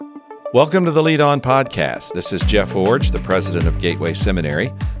Welcome to the Lead On Podcast. This is Jeff Orge, the president of Gateway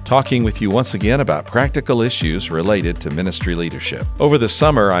Seminary, talking with you once again about practical issues related to ministry leadership. Over the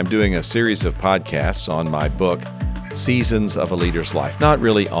summer, I'm doing a series of podcasts on my book, Seasons of a Leader's Life. Not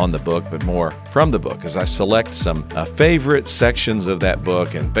really on the book, but more from the book, as I select some favorite sections of that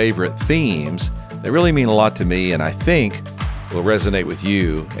book and favorite themes that really mean a lot to me and I think will resonate with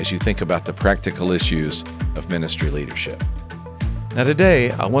you as you think about the practical issues of ministry leadership. Now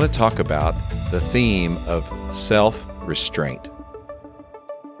today, I want to talk about the theme of self-restraint.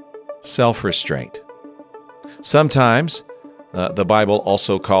 Self-restraint. Sometimes the Bible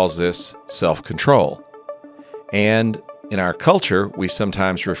also calls this self-control. And in our culture, we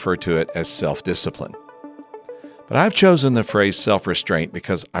sometimes refer to it as self-discipline. But I've chosen the phrase self-restraint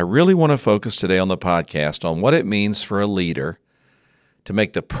because I really want to focus today on the podcast on what it means for a leader to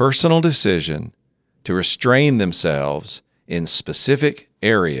make the personal decision to restrain themselves in specific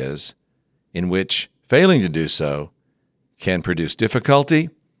areas in which failing to do so can produce difficulty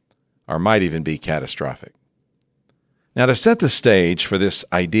or might even be catastrophic. Now, to set the stage for this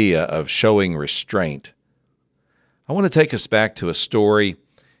idea of showing restraint, I want to take us back to a story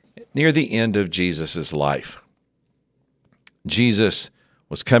near the end of Jesus' life. Jesus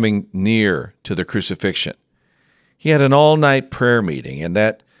was coming near to the crucifixion. He had an all-night prayer meeting, and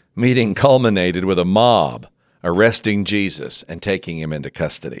that meeting culminated with a mob arresting Jesus and taking him into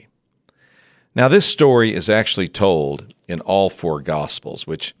custody. Now, this story is actually told in all four Gospels,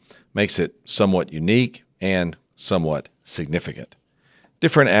 which makes it somewhat unique and somewhat significant.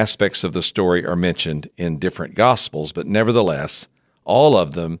 Different aspects of the story are mentioned in different Gospels, but nevertheless, all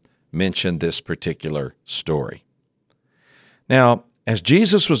of them mention this particular story. Now, as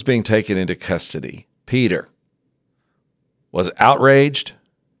Jesus was being taken into custody, Peter was outraged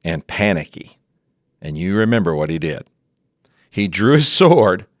and panicky. And you remember what he did. He drew his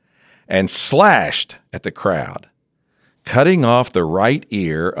sword and slashed at the crowd, cutting off the right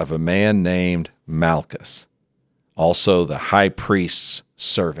ear of a man named Malchus, also the high priest's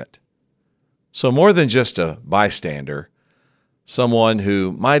servant. So more than just a bystander, someone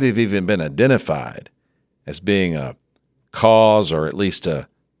who might have even been identified as being a cause or at least a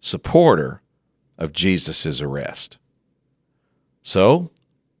supporter of Jesus' arrest. So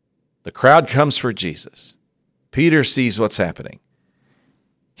the crowd comes for Jesus. Peter sees what's happening.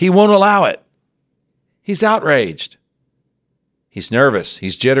 He won't allow it. He's outraged. He's nervous.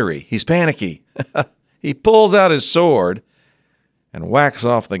 He's jittery. He's panicky. He pulls out his sword and whacks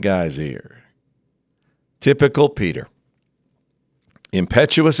off the guy's ear. Typical Peter.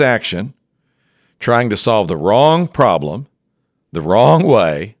 Impetuous action, trying to solve the wrong problem, the wrong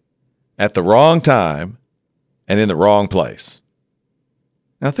way, at the wrong time, and in the wrong place.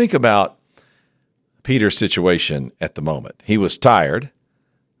 Now think about Peter's situation at the moment. He was tired.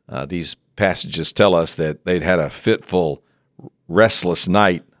 These passages tell us that they'd had a fitful, restless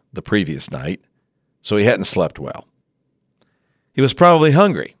night the previous night, so he hadn't slept well. He was probably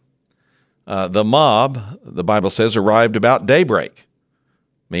hungry. The mob, the Bible says, arrived about daybreak,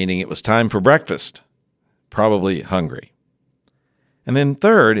 meaning it was time for breakfast, probably hungry. And then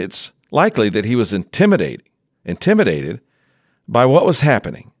third, it's likely that he was intimidated by what was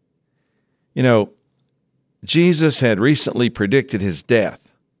happening. You know, Jesus had recently predicted his death,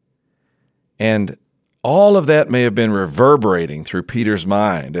 and all of that may have been reverberating through Peter's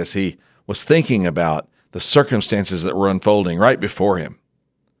mind as he was thinking about the circumstances that were unfolding right before him.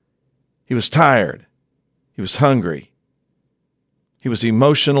 He was tired. He was hungry. He was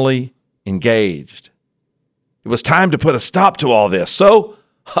emotionally engaged. It was time to put a stop to all this, so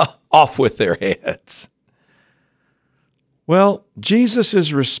off with their heads. Well,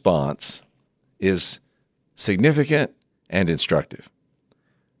 Jesus' response is significant and instructive.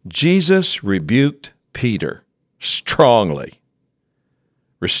 Jesus rebuked Peter strongly,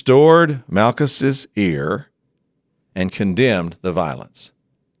 restored Malchus's ear, and condemned the violence.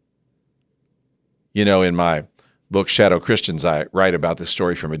 You know, in my book, Shadow Christians, I write about this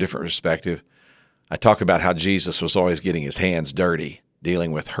story from a different perspective. I talk about how Jesus was always getting his hands dirty,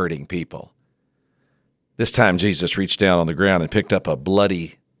 dealing with hurting people. This time, Jesus reached down on the ground and picked up a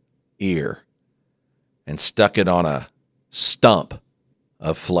bloody ear and stuck it on a stump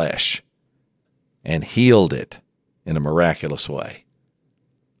of flesh and healed it in a miraculous way.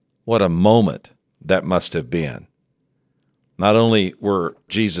 What a moment that must have been. Not only were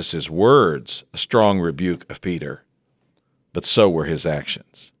Jesus' words a strong rebuke of Peter, but so were his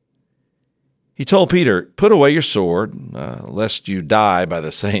actions. He told Peter, "Put away your sword, lest you die by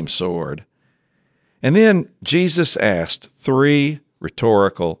the same sword." And then Jesus asked three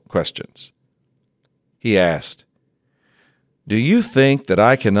rhetorical questions. He asked, Do you think that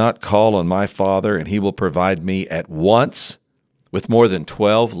I cannot call on my Father and he will provide me at once with more than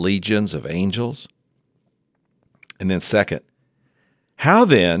 12 legions of angels? And then second, how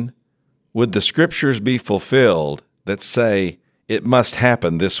then would the scriptures be fulfilled that say it must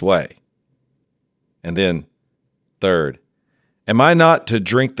happen this way? And then third, am I not to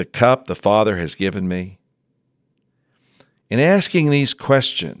drink the cup the Father has given me? In asking these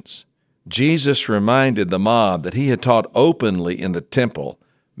questions, Jesus reminded the mob that he had taught openly in the temple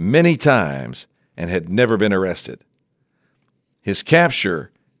many times and had never been arrested. His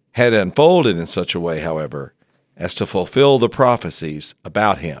capture had unfolded in such a way, however, as to fulfill the prophecies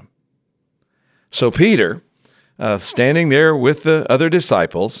about him. So Peter, standing there with the other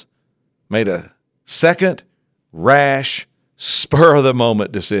disciples, made a second rash,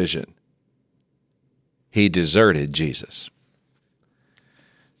 spur-of-the-moment decision. He deserted Jesus.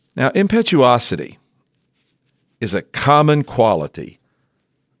 Now, impetuosity is a common quality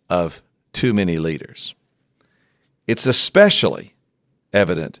of too many leaders. It's especially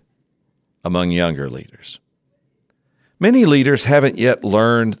evident among younger leaders. Many leaders haven't yet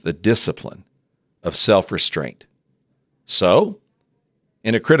learned the discipline of self-restraint. So,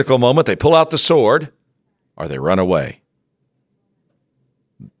 in a critical moment, they pull out the sword or they run away.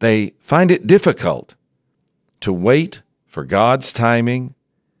 They find it difficult to wait for God's timing,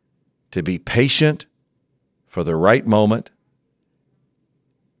 to be patient for the right moment,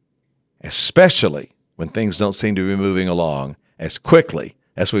 especially when things don't seem to be moving along as quickly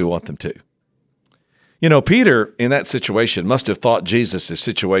as we want them to. You know, Peter, in that situation, must have thought Jesus'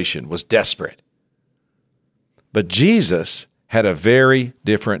 situation was desperate. But Jesus had a very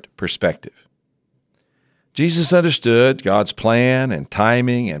different perspective. Jesus understood God's plan and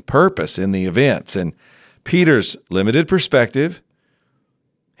timing and purpose in the events, and Peter's limited perspective,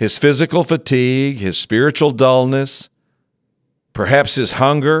 his physical fatigue, his spiritual dullness, perhaps his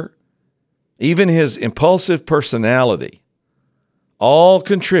hunger, even his impulsive personality, all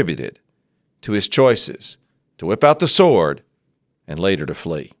contributed to his choices to whip out the sword and later to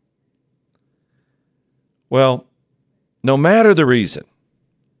flee. Well, no matter the reason,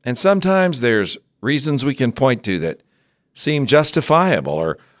 and sometimes there's reasons we can point to that seem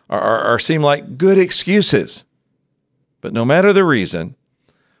justifiable or seem like good excuses, but no matter the reason,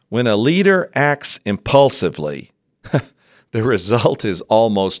 when a leader acts impulsively, the result is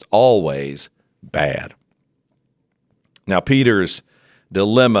almost always bad. Now, Peter's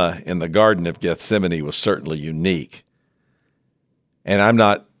dilemma in the Garden of Gethsemane was certainly unique. And I'm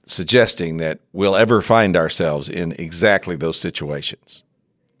not suggesting that we'll ever find ourselves in exactly those situations.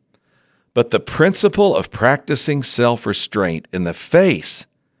 But the principle of practicing self-restraint in the face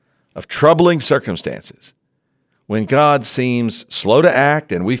of troubling circumstances, when God seems slow to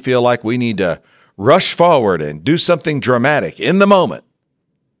act and we feel like we need to rush forward and do something dramatic in the moment,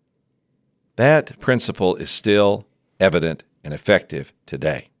 that principle is still evident and effective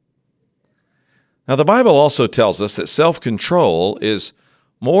today. Now, the Bible also tells us that self-control is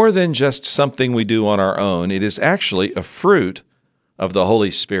more than just something we do on our own. It is actually a fruit of the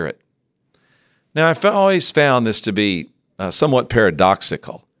Holy Spirit. Now, I've always found this to be somewhat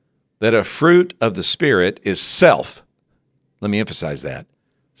paradoxical, that a fruit of the Spirit is self. Let me emphasize that.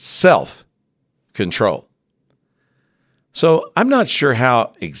 Self-control. So I'm not sure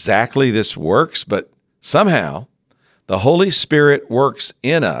how exactly this works, but somehow the Holy Spirit works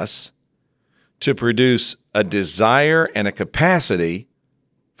in us to produce a desire and a capacity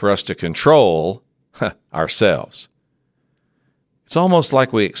for us to control ourselves. It's almost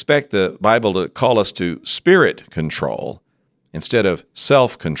like we expect the Bible to call us to spirit control instead of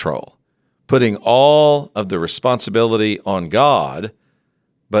self-control, putting all of the responsibility on God,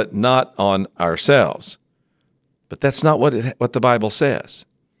 but not on ourselves. But that's not what the Bible says.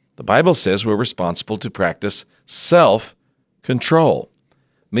 The Bible says we're responsible to practice self-control,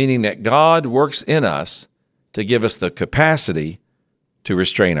 meaning that God works in us to give us the capacity to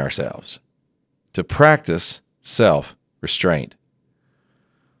restrain ourselves, to practice self-restraint.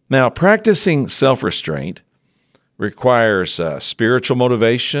 Now, practicing self-restraint requires spiritual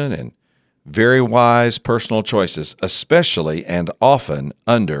motivation and very wise personal choices, especially and often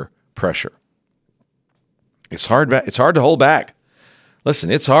under pressure. It's hard to hold back.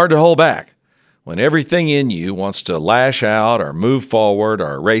 Listen, it's hard to hold back when everything in you wants to lash out or move forward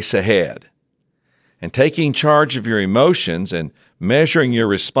or race ahead. And taking charge of your emotions and measuring your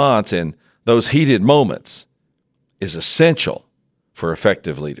response in those heated moments is essential for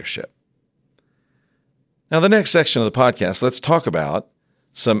effective leadership. Now, the next section of the podcast, let's talk about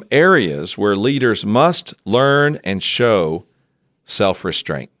some areas where leaders must learn and show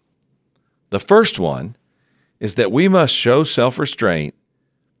self-restraint. The first one is that we must show self-restraint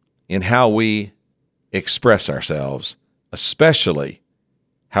in how we express ourselves, especially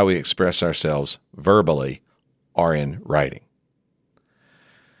how we express ourselves verbally or in writing.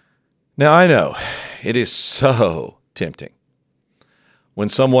 Now, I know it is so tempting. When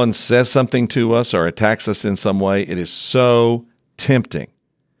someone says something to us or attacks us in some way, it is so tempting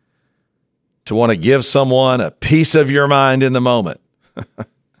to want to give someone a piece of your mind in the moment.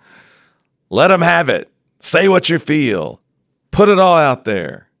 Let them have it. Say what you feel. Put it all out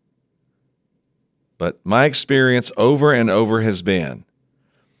there. But my experience over and over has been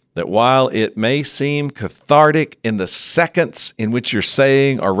that while it may seem cathartic in the seconds in which you're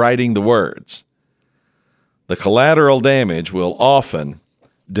saying or writing the words, the collateral damage will often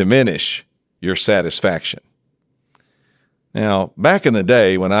diminish your satisfaction. Now, back in the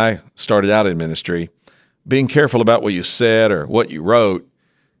day when I started out in ministry, being careful about what you said or what you wrote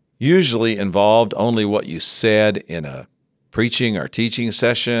usually involved only what you said in a preaching or teaching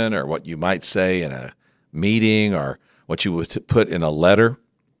session, or what you might say in a meeting, or what you would put in a letter.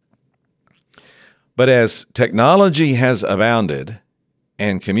 But as technology has abounded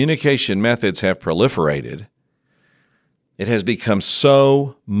and communication methods have proliferated, it has become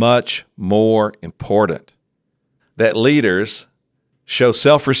so much more important that leaders show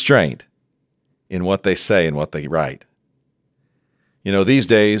self-restraint in what they say and what they write. You know, these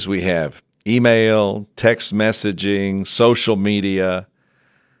days we have email, text messaging, social media.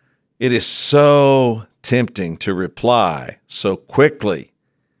 It is so tempting to reply so quickly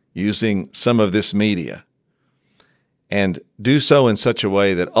using some of this media and do so in such a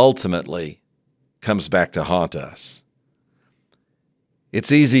way that ultimately comes back to haunt us.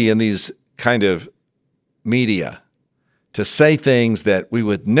 It's easy in these kind of media to say things that we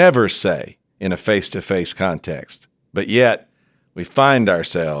would never say in a face-to-face context, but yet we find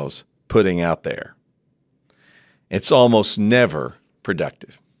ourselves putting out there. It's almost never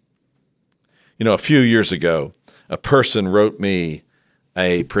productive. You know, a few years ago, a person wrote me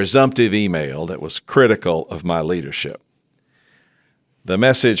a presumptive email that was critical of my leadership. The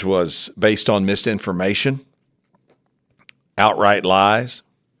message was based on misinformation, outright lies,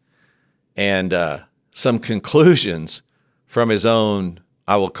 and some conclusions from his own,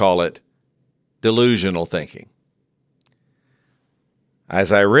 I will call it, delusional thinking.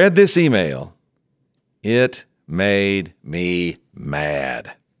 As I read this email, it made me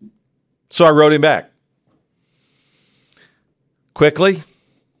mad. So I wrote him back. Quickly,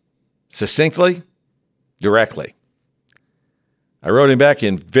 succinctly, directly. I wrote him back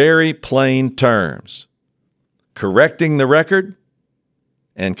in very plain terms, correcting the record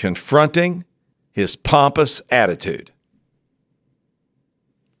and confronting his pompous attitude.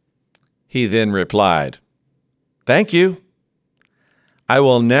 He then replied, "Thank you. I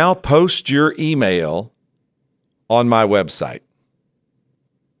will now post your email on my website."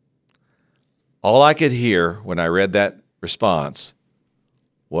 All I could hear when I read that response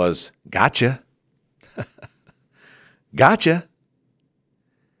was, "Gotcha." Gotcha.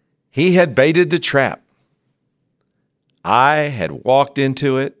 He had baited the trap. I had walked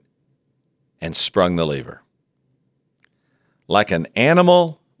into it and sprung the lever. Like an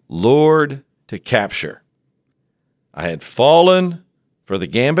animal lured to capture, I had fallen for the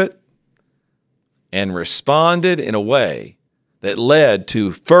gambit and responded in a way that led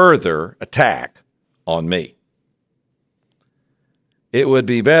to further attack on me. It would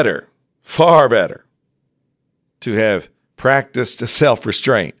be better, far better, to have practiced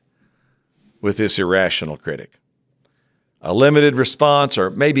self-restraint with this irrational critic. A limited response, or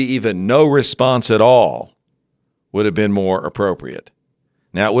maybe even no response at all, would have been more appropriate.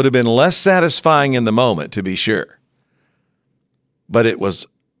 Now, it would have been less satisfying in the moment, to be sure, but it was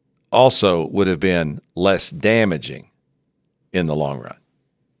also would have been less damaging in the long run.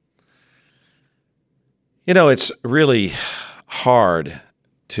 You know, it's really hard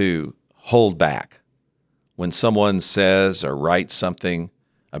to hold back when someone says or writes something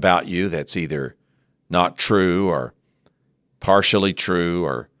about you that's either not true or partially true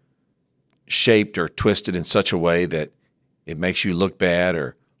or shaped or twisted in such a way that it makes you look bad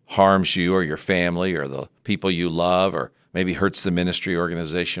or harms you or your family or the people you love or maybe hurts the ministry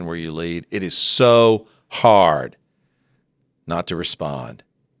organization where you lead. It is so hard not to respond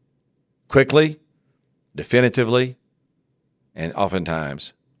quickly, definitively, and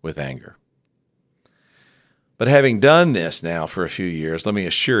oftentimes with anger. But having done this now for a few years, let me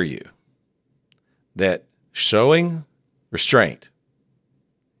assure you that showing restraint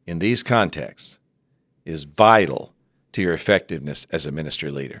in these contexts is vital to your effectiveness as a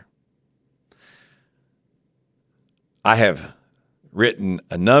ministry leader. I have written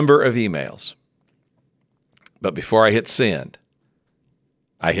a number of emails But before I hit send,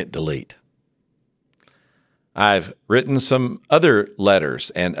 I hit delete. I've written some other letters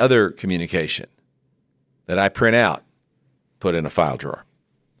and other communication that I print out, put in a file drawer.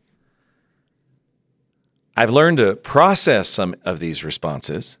 I've learned to process some of these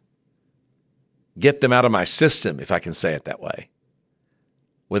responses, get them out of my system, if I can say it that way,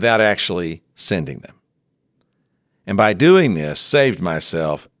 without actually sending them. And by doing this, saved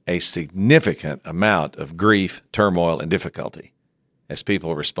myself a significant amount of grief, turmoil, and difficulty as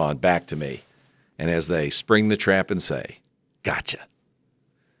people respond back to me and as they spring the trap and say, "Gotcha."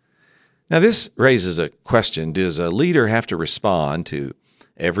 Now, this raises a question. Does a leader have to respond to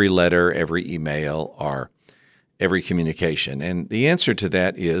every letter, every email, or every communication? And the answer to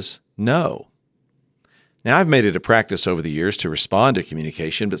that is no. Now, I've made it a practice over the years to respond to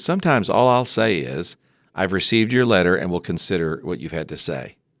communication, but sometimes all I'll say is, "I've received your letter and will consider what you've had to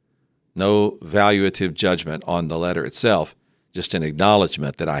say." No valuative judgment on the letter itself, just an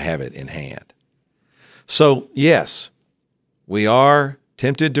acknowledgement that I have it in hand. So, yes, we are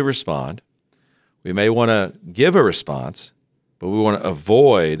tempted to respond. We may want to give a response, but we want to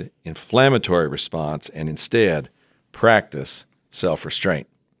avoid inflammatory response and instead practice self-restraint.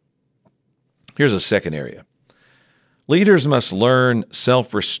 Here's a second area. Leaders must learn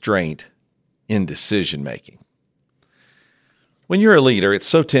self-restraint in decision-making. When you're a leader, it's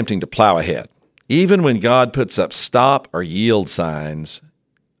so tempting to plow ahead, even when God puts up stop or yield signs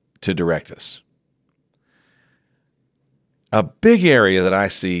to direct us. A big area that I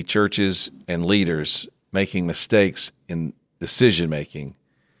see churches and leaders making mistakes in decision-making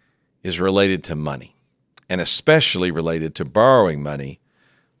is related to money, and especially related to borrowing money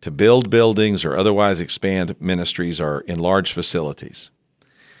to build buildings or otherwise expand ministries or enlarge facilities.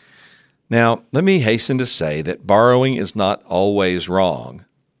 Now, let me hasten to say that borrowing is not always wrong,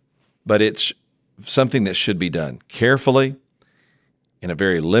 but it's something that should be done carefully, in a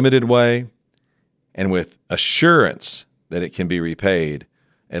very limited way, and with assurance that it can be repaid,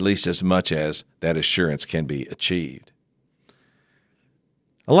 at least as much as that assurance can be achieved.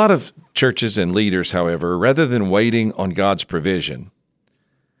 A lot of churches and leaders, however, rather than waiting on God's provision,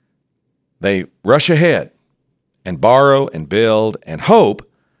 they rush ahead and borrow and build and hope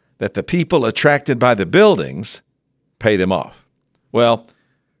that the people attracted by the buildings pay them off. Well,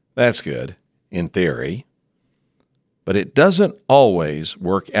 that's good in theory, but it doesn't always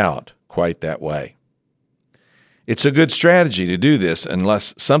work out quite that way. It's a good strategy to do this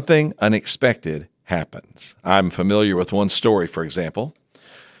unless something unexpected happens. I'm familiar with one story, for example,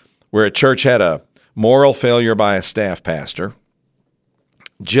 where a church had a moral failure by a staff pastor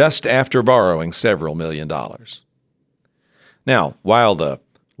just after borrowing several $1,000,000. Now, while the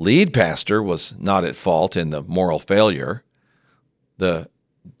lead pastor was not at fault in the moral failure, the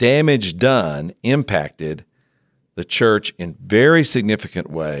damage done impacted the church in very significant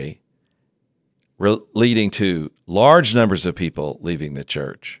way, leading to large numbers of people leaving the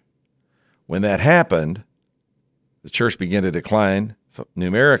church. When that happened, the church began to decline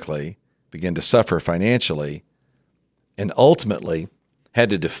numerically, began to suffer financially, and ultimately had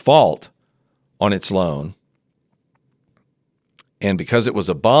to default on its loan. And because it was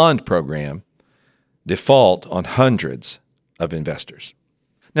a bond program, default on hundreds of investors.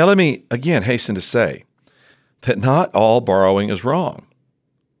 Now, let me again hasten to say that not all borrowing is wrong.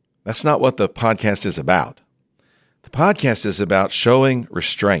 That's not what the podcast is about. The podcast is about showing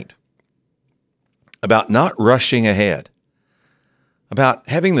restraint, about not rushing ahead, about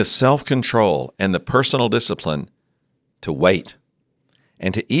having the self-control and the personal discipline to wait,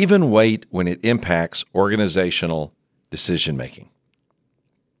 and to even wait when it impacts organizational decision-making.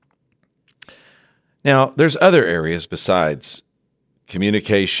 Now, there's other areas besides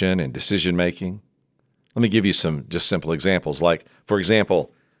communication and decision-making. Let me give you some just simple examples, like, for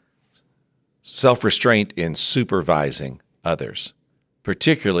example, self-restraint in supervising others,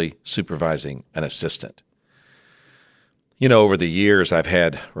 particularly supervising an assistant. You know, over the years, I've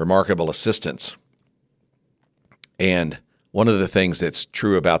had remarkable assistants, and one of the things that's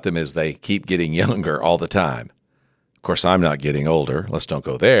true about them is they keep getting younger all the time. Of course, I'm not getting older. Let's don't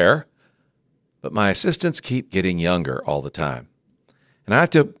go there. But my assistants keep getting younger all the time. And I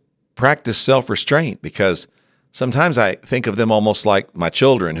have to practice self-restraint because sometimes I think of them almost like my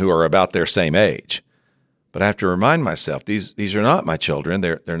children who are about their same age. But I have to remind myself, these are not my children.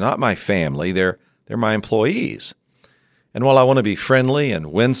 They're not my family. They're my employees. And while I want to be friendly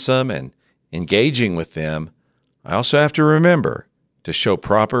and winsome and engaging with them, I also have to remember to show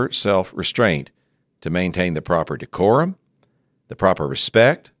proper self-restraint to maintain the proper decorum, the proper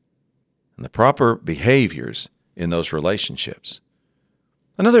respect, and the proper behaviors in those relationships.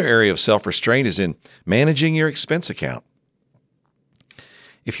 Another area of self-restraint is in managing your expense account.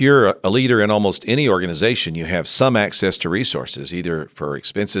 If you're a leader in almost any organization, you have some access to resources, either for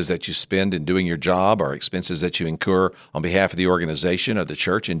expenses that you spend in doing your job or expenses that you incur on behalf of the organization or the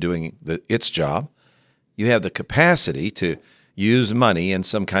church in doing its job. You have the capacity to use money in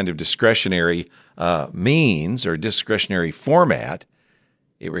some kind of discretionary means or discretionary format.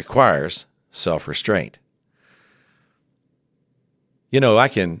 It requires self-restraint. I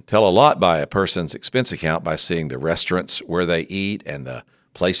can tell a lot by a person's expense account by seeing the restaurants where they eat and the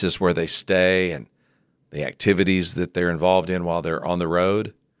places where they stay and the activities that they're involved in while they're on the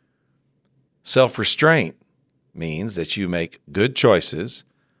road. Self-restraint means that you make good choices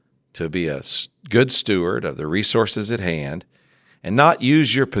to be a good steward of the resources at hand and not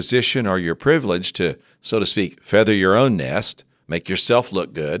use your position or your privilege to, so to speak, feather your own nest, make yourself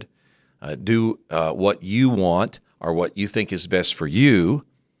look good, do what you want or what you think is best for you,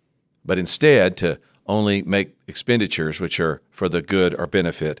 but instead to only make expenditures which are for the good or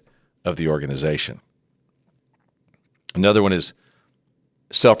benefit of the organization. Another one is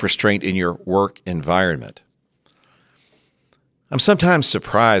self-restraint in your work environment. I'm sometimes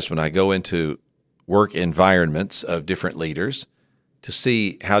surprised when I go into work environments of different leaders to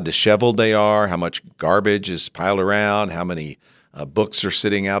see how disheveled they are, how much garbage is piled around, how many books are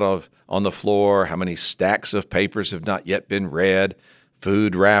sitting on the floor, how many stacks of papers have not yet been read,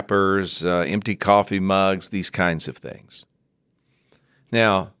 food wrappers, empty coffee mugs, these kinds of things.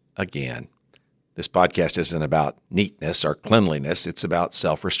 Now, again, this podcast isn't about neatness or cleanliness. It's about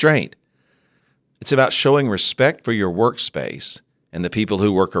self-restraint. It's about showing respect for your workspace and the people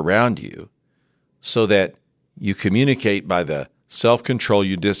who work around you so that you communicate by the self-control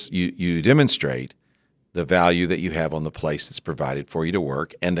you demonstrate the value that you have on the place that's provided for you to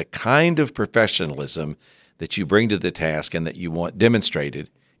work and the kind of professionalism that you bring to the task and that you want demonstrated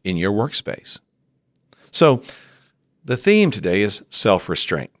in your workspace. So the theme today is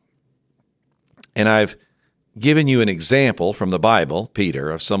self-restraint. And I've given you an example from the Bible, Peter,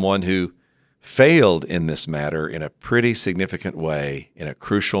 of someone who failed in this matter in a pretty significant way in a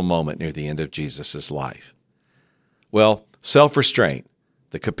crucial moment near the end of Jesus' life. Well, self-restraint,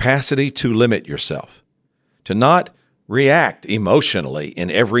 the capacity to limit yourself, to not react emotionally in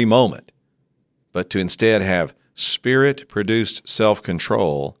every moment, but to instead have Spirit-produced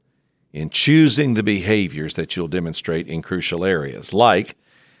self-control in choosing the behaviors that you'll demonstrate in crucial areas, like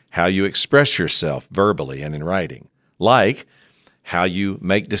how you express yourself verbally and in writing, like how you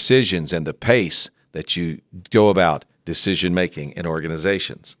make decisions and the pace that you go about decision-making in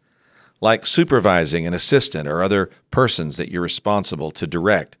organizations, like supervising an assistant or other persons that you're responsible to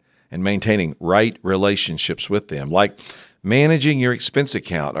direct and maintaining right relationships with them, like managing your expense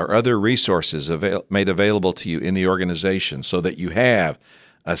account or other resources made available to you in the organization so that you have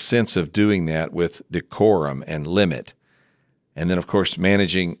a sense of doing that with decorum and limit. And then, of course,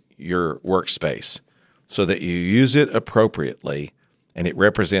 managing your workspace so that you use it appropriately and it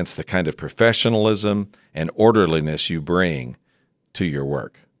represents the kind of professionalism and orderliness you bring to your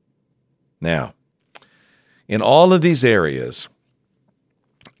work. Now, in all of these areas,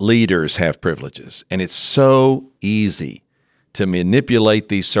 leaders have privileges, and it's so easy to manipulate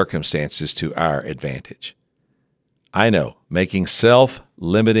these circumstances to our advantage. I know making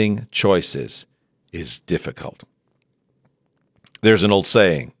self-limiting choices is difficult. There's an old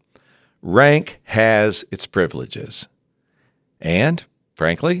saying, rank has its privileges. And,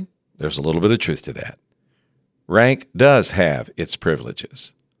 frankly, there's a little bit of truth to that. Rank does have its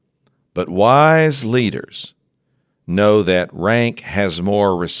privileges. But wise leaders know that rank has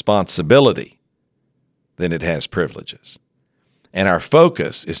more responsibility than it has privileges. And our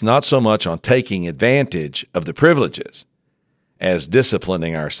focus is not so much on taking advantage of the privileges as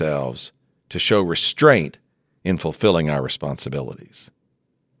disciplining ourselves to show restraint in fulfilling our responsibilities.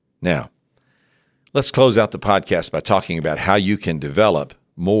 Now, let's close out the podcast by talking about how you can develop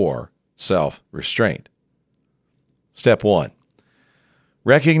more self-restraint. Step 1,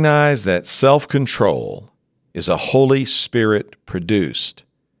 recognize that self-control is a Holy Spirit-produced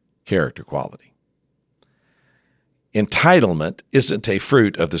character quality. Entitlement isn't a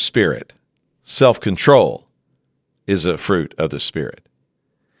fruit of the Spirit. Self-control is a fruit of the Spirit.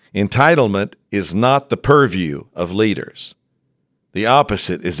 Entitlement is not the purview of leaders. The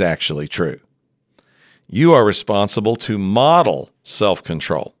opposite is actually true. You are responsible to model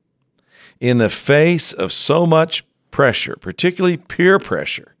self-control. In the face of so much pressure, particularly peer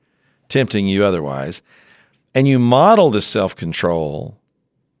pressure, tempting you otherwise, and you model the self-control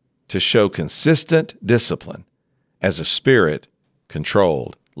to show consistent discipline as a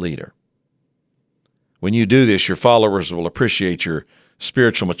Spirit-controlled leader. When you do this, your followers will appreciate your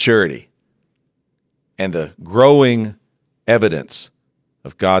spiritual maturity and the growing evidence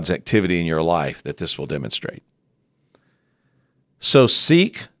of God's activity in your life that this will demonstrate. So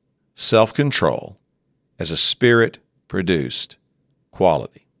seek self-control as a Spirit-produced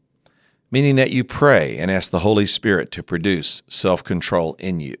quality, meaning that you pray and ask the Holy Spirit to produce self-control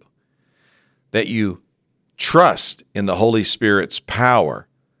in you, that you trust in the Holy Spirit's power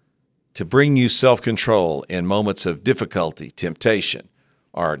to bring you self-control in moments of difficulty, temptation,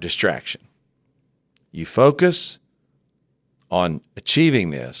 or distraction. You focus on achieving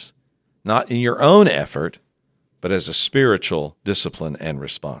this, not in your own effort, but as a spiritual discipline and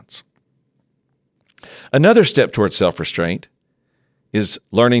response. Another step toward self-restraint is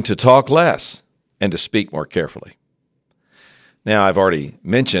learning to talk less and to speak more carefully. Now, I've already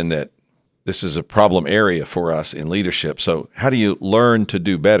mentioned that this is a problem area for us in leadership. So how do you learn to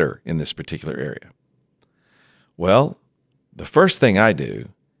do better in this particular area? Well, the first thing I do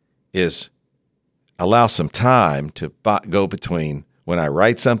is allow some time to go between when I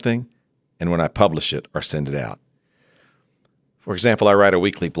write something and when I publish it or send it out. For example, I write a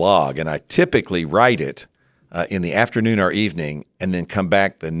weekly blog, and I typically write it in the afternoon or evening and then come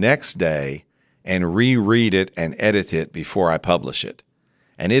back the next day and reread it and edit it before I publish it.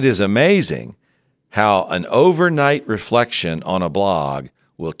 And it is amazing how an overnight reflection on a blog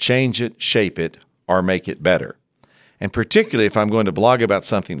will change it, shape it, or make it better. And particularly if I'm going to blog about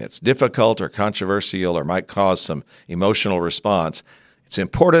something that's difficult or controversial or might cause some emotional response, it's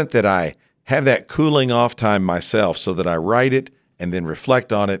important that I have that cooling off time myself so that I write it and then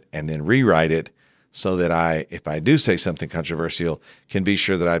reflect on it and then rewrite it so that if I do say something controversial, can be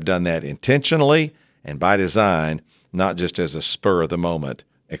sure that I've done that intentionally and by design, not just as a spur of the moment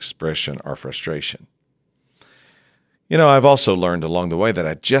expression or frustration. You know, I've also learned along the way that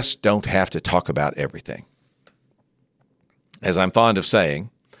I just don't have to talk about everything. As I'm fond of saying,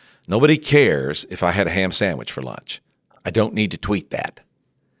 nobody cares if I had a ham sandwich for lunch. I don't need to tweet that.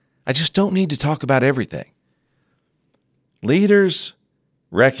 I just don't need to talk about everything. Leaders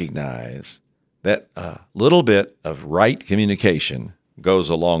recognize that a little bit of right communication goes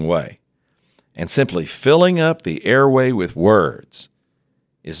a long way. And simply filling up the airway with words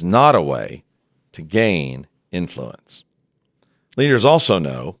is not a way to gain influence. Leaders also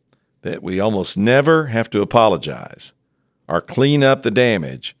know that we almost never have to apologize or clean up the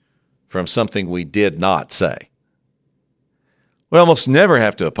damage from something we did not say. We almost never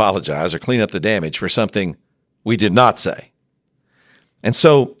have to apologize or clean up the damage for something we did not say. And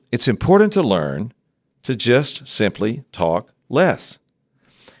so it's important to learn to just simply talk less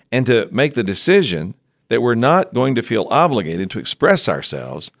and to make the decision that we're not going to feel obligated to express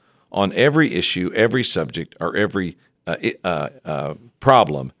ourselves on every issue, every subject, or every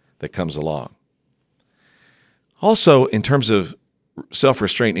problem that comes along. Also, in terms of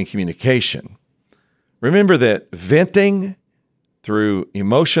self-restraint in communication, remember that venting through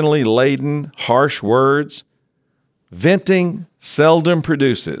emotionally laden, harsh words, venting seldom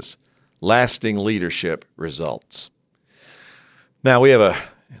produces lasting leadership results. Now, we have a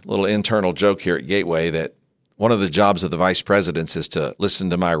little internal joke here at Gateway that one of the jobs of the vice presidents is to listen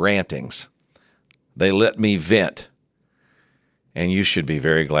to my rantings. They let me vent, and you should be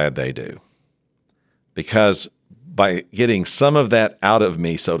very glad they do. Because by getting some of that out of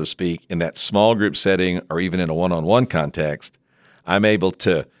me, so to speak, in that small group setting or even in a one-on-one context, I'm able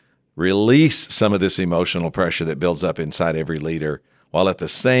to release some of this emotional pressure that builds up inside every leader, while at the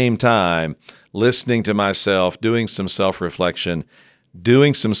same time listening to myself, doing some self-reflection,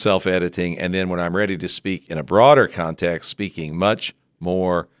 doing some self-editing, and then when I'm ready to speak in a broader context, speaking much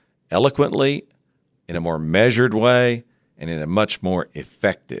more eloquently, in a more measured way, and in a much more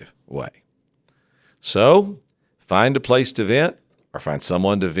effective way. So, find a place to vent or find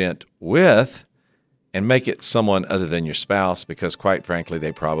someone to vent with, and make it someone other than your spouse, because quite frankly,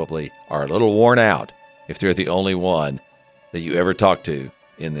 they probably are a little worn out if they're the only one that you ever talk to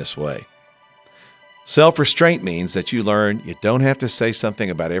in this way. Self-restraint means that you learn you don't have to say something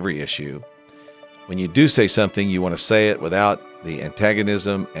about every issue. When you do say something, you want to say it without the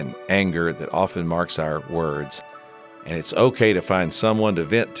antagonism and anger that often marks our words. And it's okay to find someone to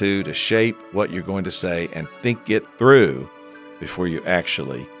vent to shape what you're going to say and think it through before you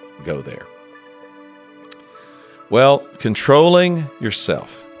actually go there. Well, controlling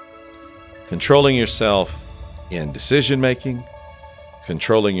yourself in decision-making,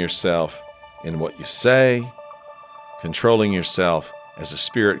 controlling yourself in what you say, controlling yourself as a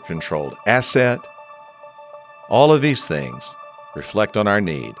Spirit-controlled asset, all of these things reflect on our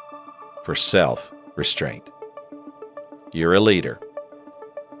need for self-restraint. You're a leader.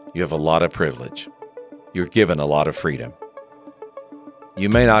 You have a lot of privilege. You're given a lot of freedom. you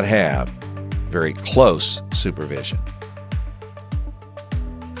may not have very close supervision.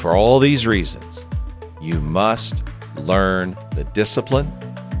 For all these reasons, you must learn the discipline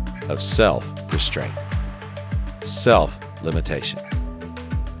of self-restraint, self-limitation,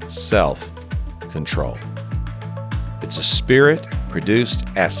 self-control. It's a spirit-produced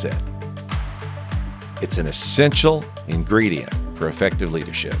asset. It's an essential ingredient for effective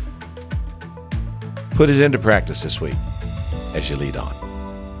leadership. Put it into practice this week as you lead on.